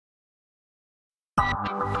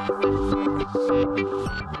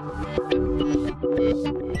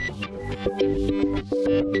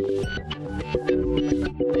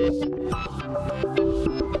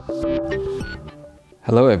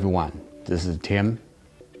Hello everyone, this is Tim.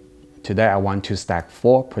 Today I want to stack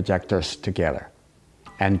 4 projectors together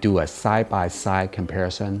and do a side-by-side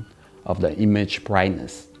comparison of the image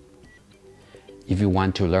brightness. If you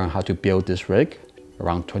want to learn how to build this rig,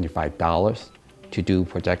 around $25 to do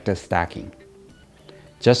projector stacking,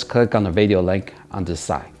 just click on the video link on this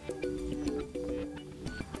side.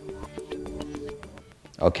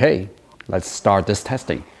 Okay, let's start this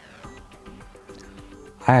testing.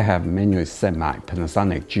 I have manually set my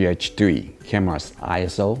Panasonic GH3 camera's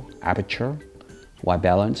ISO, aperture, white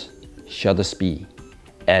balance, shutter speed,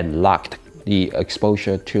 and locked the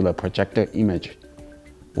exposure to the projector image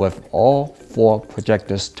with all 4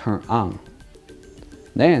 projectors turned on.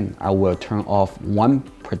 Then I will turn off one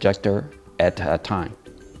projector at a time,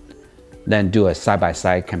 then do a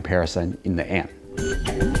side-by-side comparison in the end.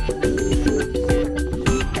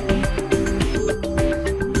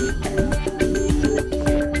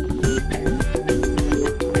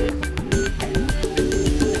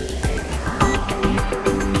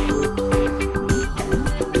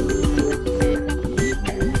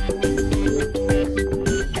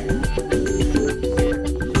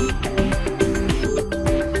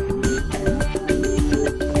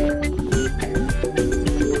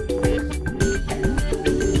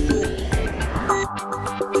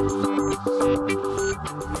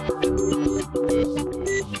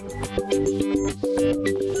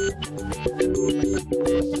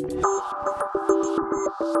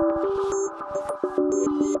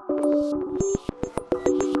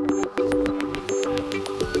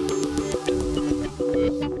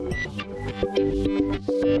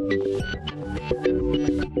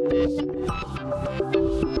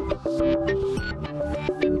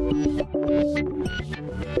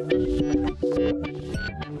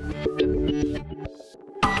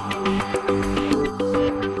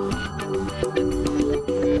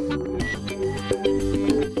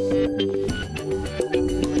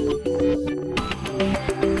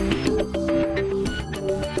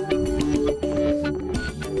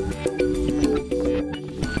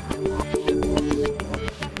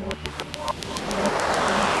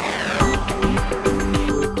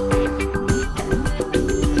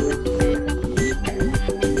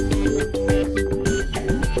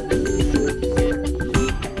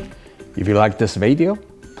 If you like this video,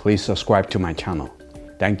 please subscribe to my channel.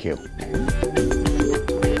 Thank you.